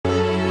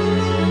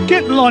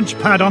Get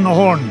Launchpad on the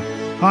horn.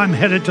 I'm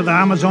headed to the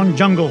Amazon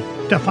jungle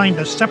to find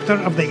the scepter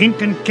of the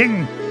Incan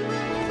king.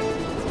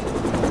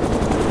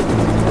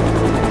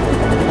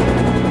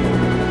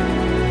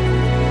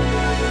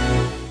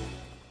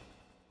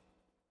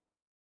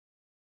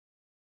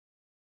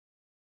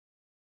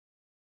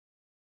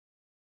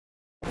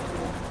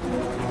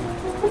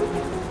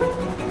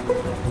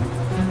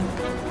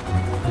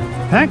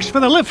 Thanks for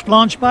the lift,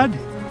 Launchpad.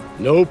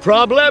 No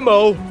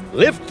problemo.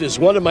 Lift is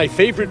one of my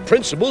favorite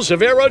principles of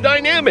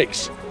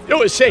aerodynamics.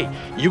 Oh, say,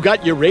 you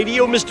got your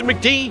radio, Mr.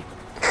 McD?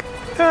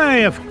 Aye,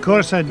 of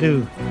course I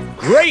do.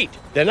 Great!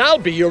 Then I'll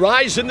be your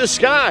eyes in the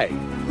sky.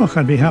 Oh,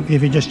 I'd be happy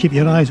if you just keep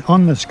your eyes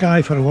on the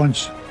sky for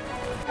once.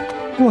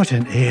 What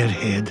an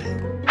airhead.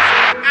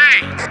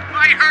 Hey,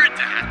 I heard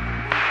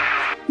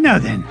that. Now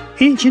then,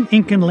 ancient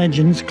Incan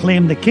legends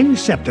claim the king's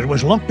scepter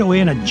was locked away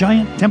in a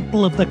giant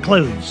temple of the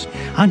clouds,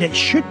 and it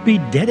should be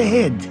dead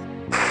ahead.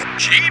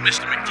 Gee,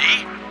 Mr.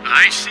 McD,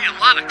 I see a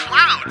lot of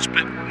clouds,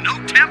 but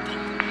no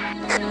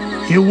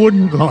temple. You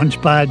wouldn't,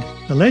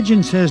 Launchpad. The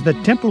legend says the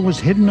temple was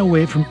hidden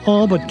away from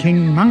all but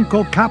King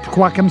Manco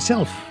Capquack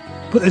himself.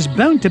 But there's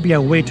bound to be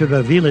a way to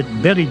reveal it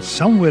buried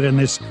somewhere in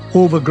this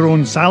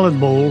overgrown salad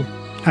bowl,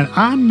 and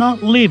I'm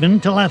not leaving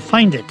till I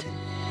find it.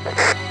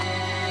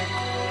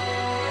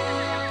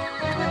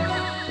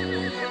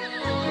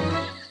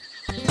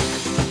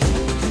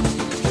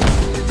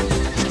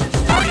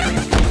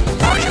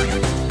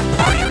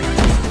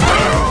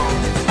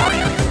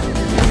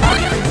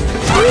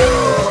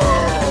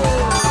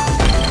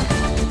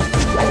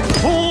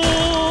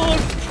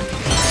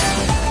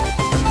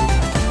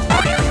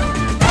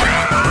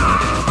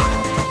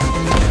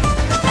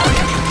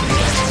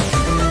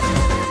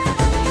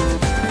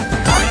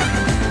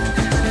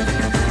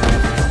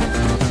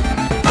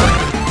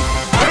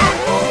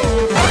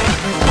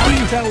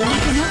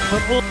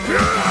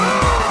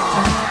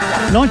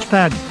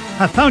 Launchpad,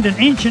 I found an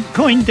ancient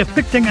coin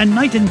depicting a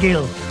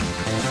nightingale.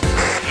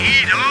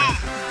 Neato!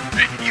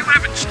 You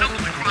haven't stumbled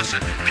across a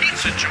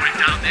pizza joint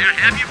down there,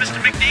 have you, Mr.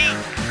 McD?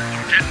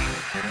 I'm getting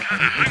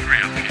kind of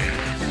hungry up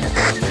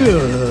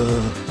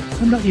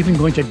here. I'm not even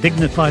going to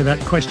dignify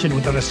that question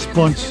with a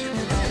response.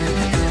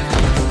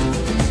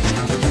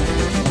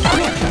 What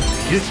a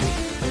beauty.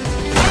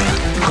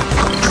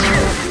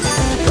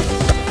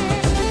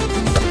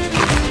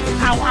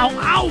 Ow, ow,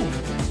 ow!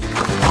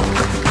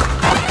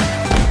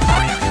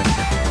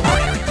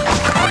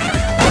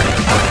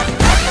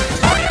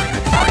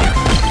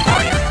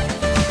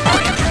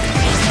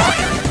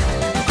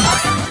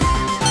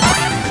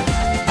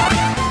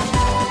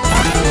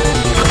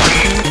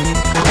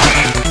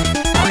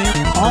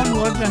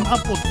 Onward and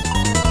upward.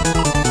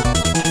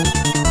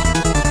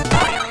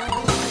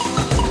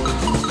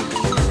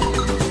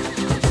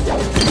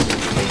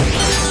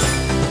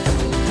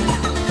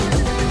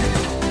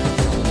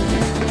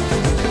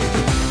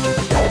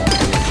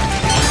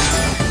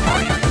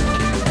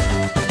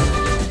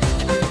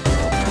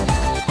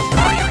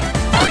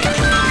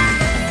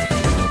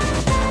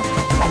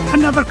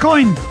 Another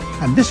coin,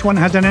 and this one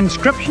has an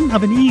inscription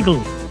of an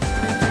eagle.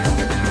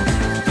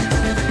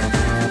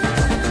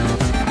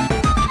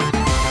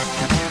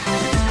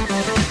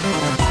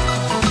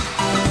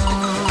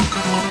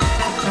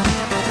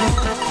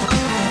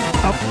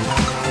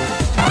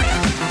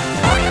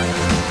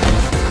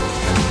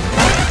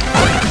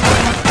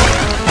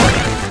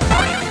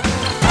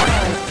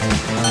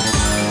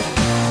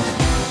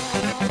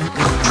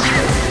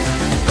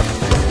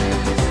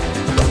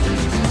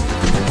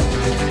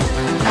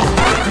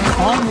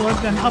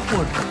 Onward and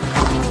upward.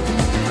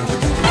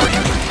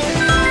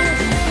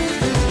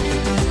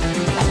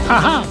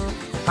 Aha!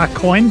 A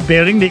coin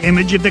bearing the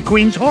image of the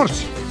Queen's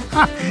horse.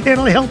 Ha!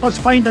 It'll help us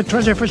find the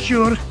treasure for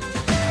sure.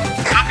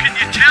 How can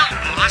you tell,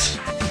 boss?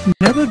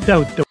 Never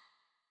doubt the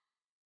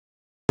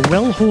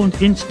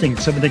well-honed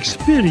instincts of an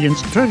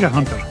experienced treasure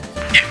hunter.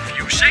 If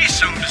you say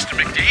so, Mr.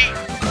 McD.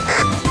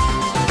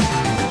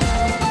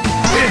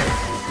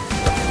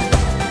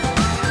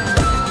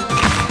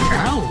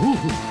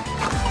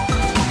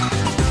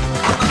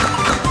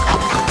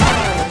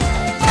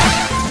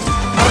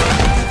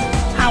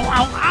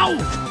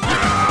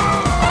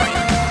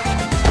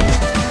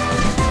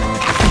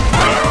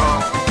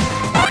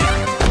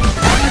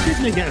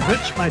 Get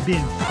rich by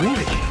being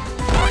foolish.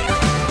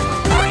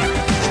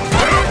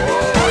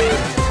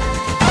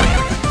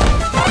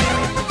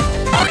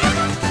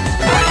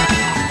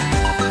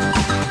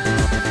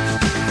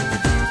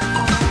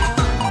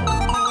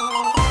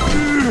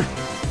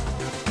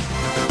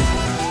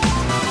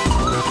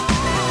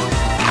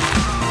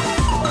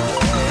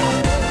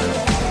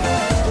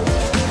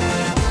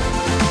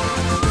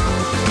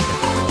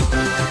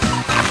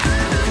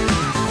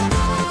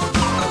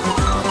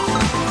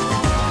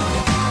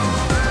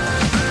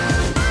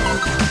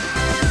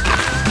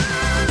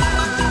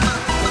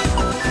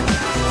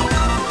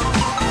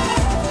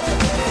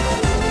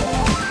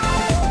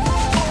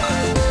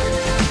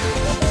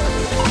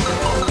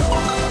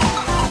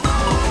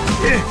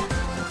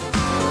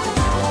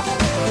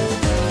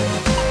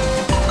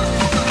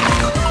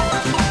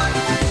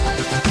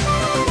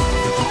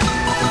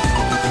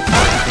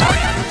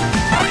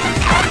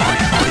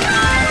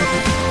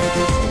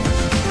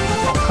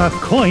 A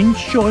coin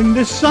showing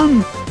the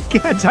sun.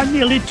 Gads, I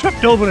nearly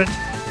tripped over it.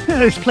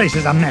 This place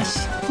is a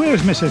mess.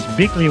 Where's Mrs.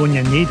 Beakley when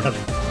you need her?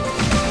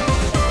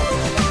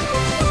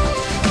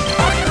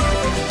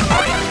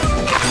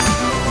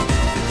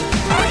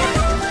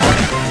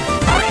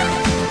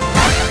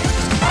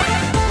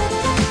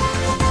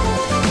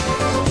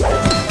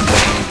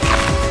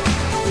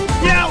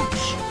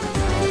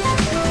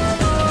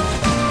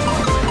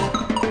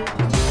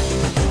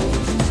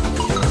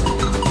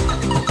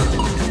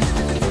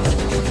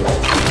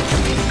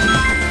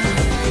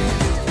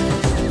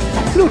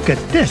 Look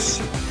at this!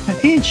 An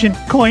ancient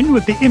coin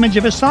with the image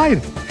of a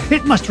scythe.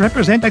 It must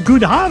represent a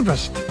good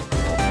harvest.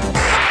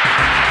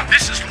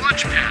 This is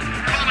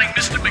Launchpad, calling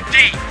Mr.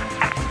 McD.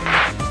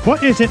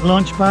 What is it,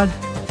 Launchpad?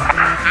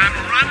 I'm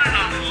running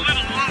a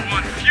little low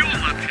on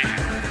fuel up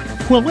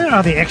here. Well, where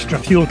are the extra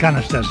fuel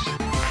canisters?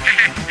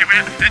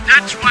 Well,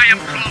 that's why I'm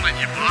calling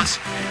you, boss.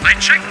 I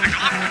checked the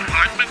glove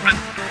compartment, but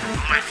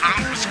all I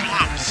found was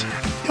gloves.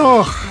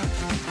 Oh,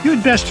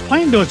 you'd best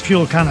find those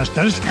fuel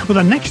canisters, or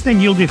the next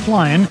thing you'll be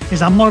flying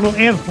is a model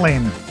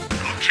airplane.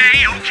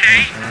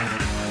 Okay.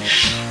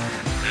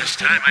 This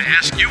time I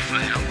ask you for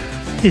help.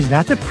 Is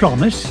that a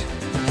promise?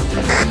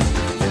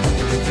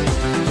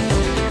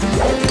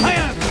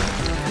 Hiya!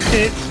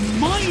 It's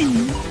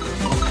mine!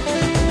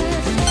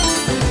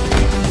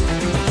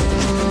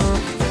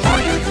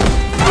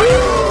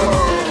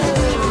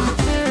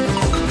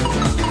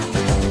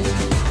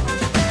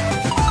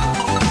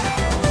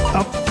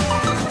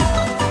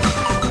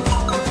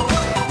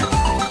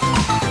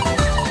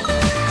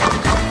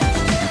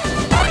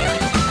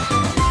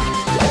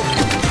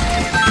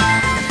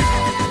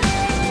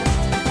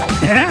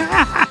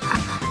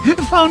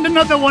 Found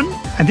another one,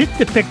 and it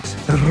depicts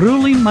the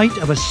ruling might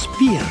of a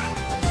spear.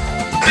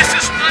 This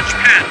is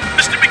Launchpad,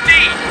 Mr. McD.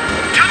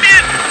 Come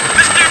in,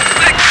 Mr.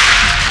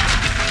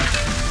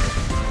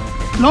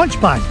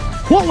 Launchpad,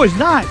 what was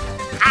that?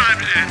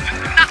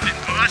 Nothing,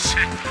 boss.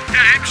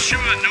 I'm sure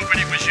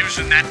nobody was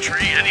using that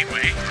tree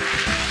anyway.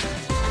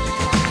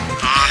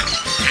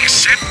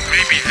 Except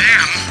maybe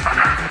them.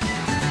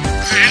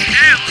 And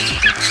them.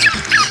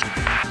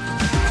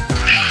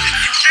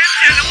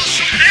 And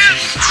also them.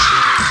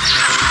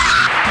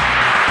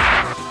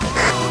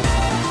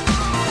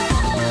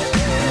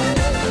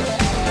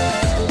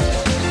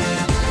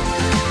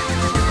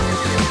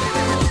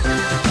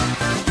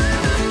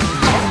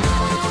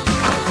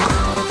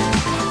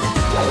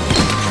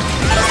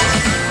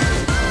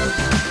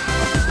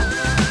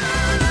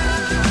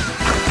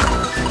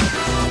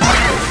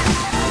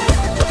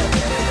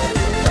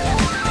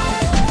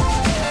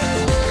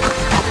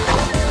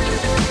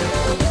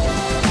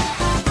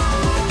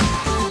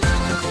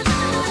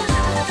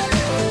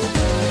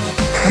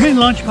 Come in,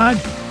 Launchpad.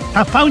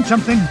 I found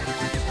something.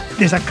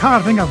 There's a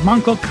carving of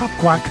Manco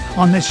Capquack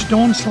on this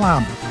stone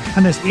slab,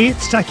 and there's 8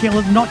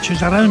 succulent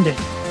notches around it.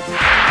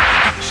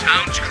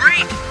 Sounds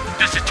great.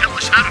 Does it tell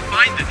us how to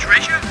find the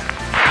treasure?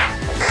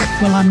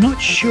 Well, I'm not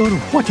sure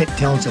what it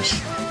tells us,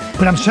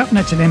 but I'm certain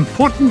it's an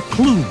important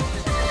clue.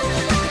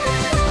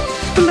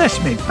 Bless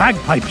me,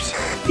 bagpipes.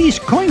 These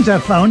coins I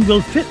found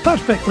will fit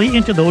perfectly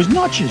into those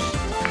notches.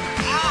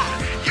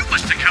 Oh, you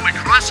must have come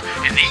across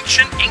an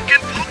ancient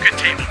Incan poker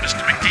table,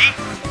 Mr. McD.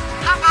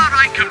 How about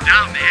I come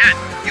down there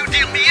and you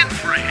deal me in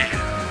for a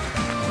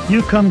hand?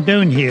 You come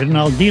down here and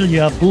I'll deal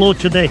you a blow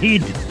to the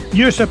head.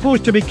 You're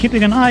supposed to be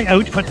keeping an eye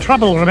out for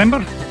trouble, remember?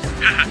 All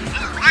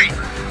right,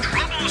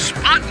 trouble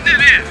spotting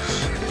it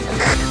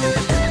is.